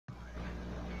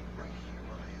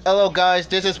Hello guys,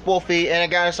 this is Wolfie and I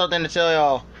got something to tell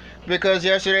y'all. Because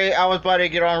yesterday I was about to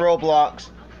get on Roblox.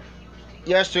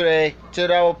 Yesterday,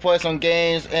 to I would play some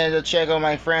games and to check on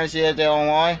my friends here they're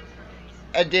online.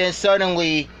 And then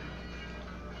suddenly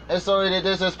this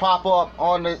just pop up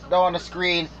on the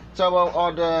screen. So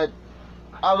on the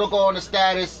I look on the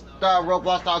status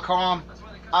Roblox.com.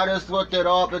 I just looked it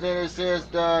up and then it says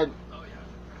the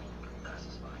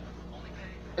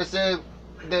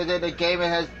game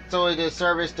has the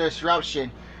service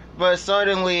disruption. But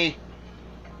suddenly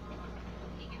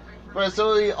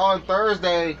on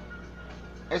Thursday,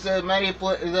 it says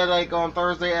like on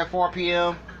Thursday at 4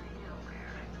 p.m.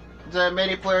 The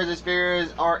many players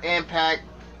experience our impact.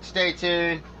 Stay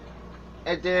tuned.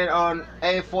 And then on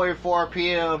 8:44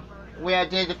 p.m., we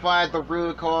identified the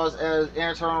root cause as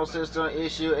internal system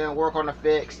issue and work on the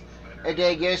fix. And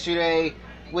then yesterday,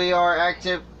 we are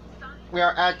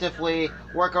actively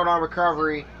working on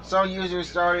recovery. Some users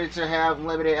started to have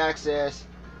limited access,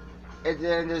 and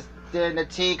then the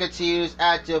team continues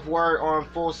active work on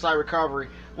full site recovery.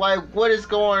 Like, what is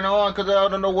going on? Because I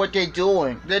don't know what they're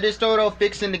doing. Did they start off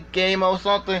fixing the game or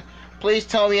something? Please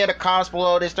tell me in the comments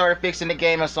below they started fixing the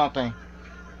game or something.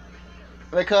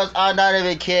 Because I'm not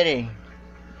even kidding.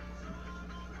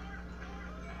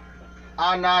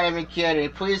 I'm not even kidding.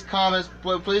 Please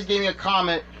give me a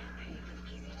comment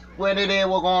when it is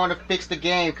we're going to fix the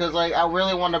game. Because like, I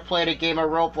really want to play the game of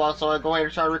Roblox, so I'm going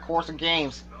to try to record some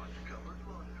games.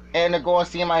 And to go and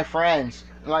see my friends.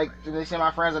 Like, to see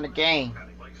my friends in the game.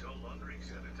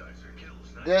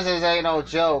 This ain't no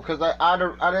joke. Because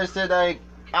I just said, like,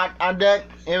 I'm that,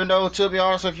 even though, to be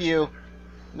honest with you,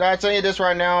 I tell you this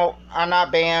right now, I'm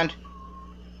not banned.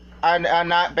 I'm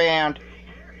not banned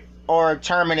or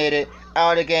terminated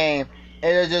out of the game.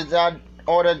 It is just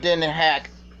or didn't hack.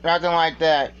 Nothing like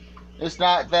that. It's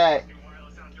not that.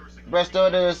 But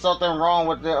still, there's something wrong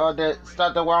with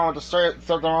something wrong with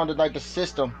the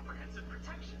system.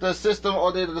 The system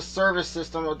or the service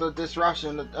system or the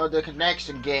disruption or the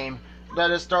connection game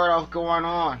that is start off going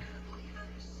on.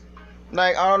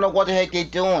 Like, I don't know what the heck they're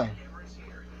doing.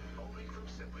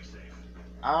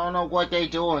 I don't know what they're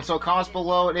doing. So comments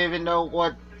below and even know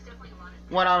what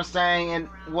I'm saying and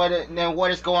what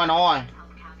is going on.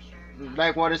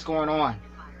 Like, what is going on.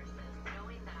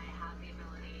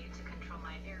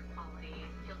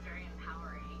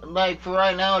 Like, for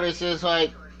right now, this is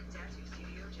like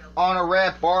on a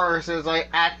red bar. It says like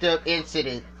active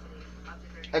incident,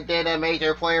 and then a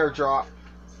major player drop.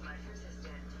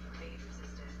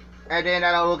 And then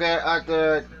I look at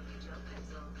the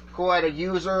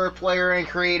user, player, and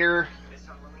creator.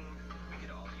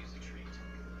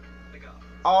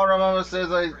 All of them says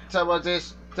like some of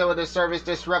the service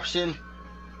disruption.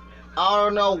 I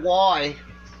don't know why.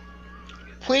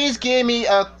 Please give me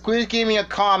a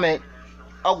comment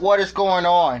of what is going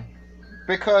on,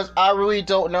 because I really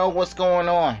don't know what's going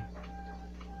on.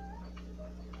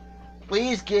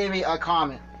 Please give me a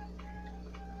comment,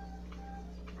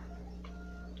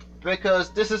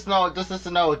 because this is no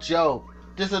joke.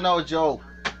 This is no joke.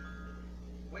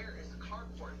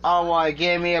 Oh my,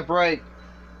 give me a break.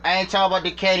 I ain't talking about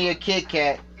the candy or Kit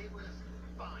Kat.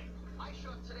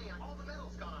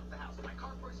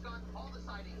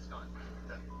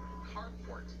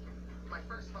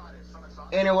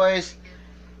 Anyways,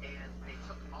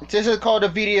 this is called a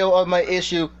video of my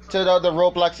issue to the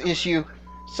Roblox issue.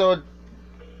 So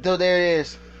there it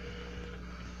is.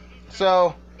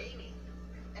 So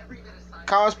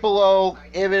comments below,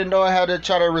 even though I had to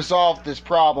try to resolve this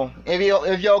problem.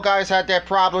 If y'all guys had that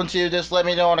problem too, just let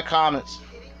me know in the comments.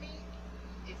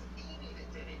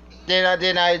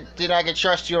 Then I can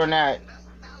trust you or not.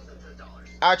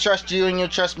 I trust you and you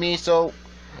trust me, so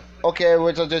okay,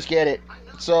 we'll just get it.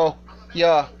 So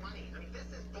yeah.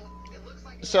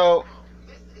 So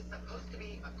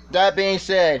that being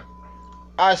said,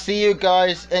 I'll see you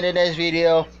guys in the next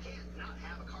video.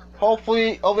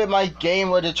 Hopefully, my game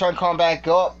will try to come back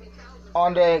up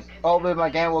hopefully my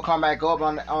game will come back up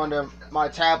on my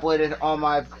tablet and on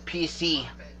my PC.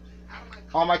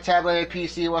 On my tablet and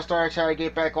PC, we'll start trying to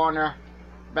get back on there,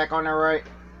 right?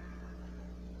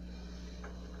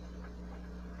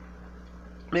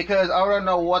 Because I don't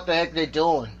know what the heck they're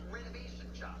doing.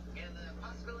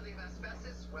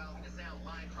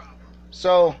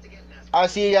 So, I'll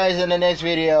see you guys in the next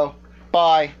video.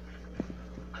 Bye.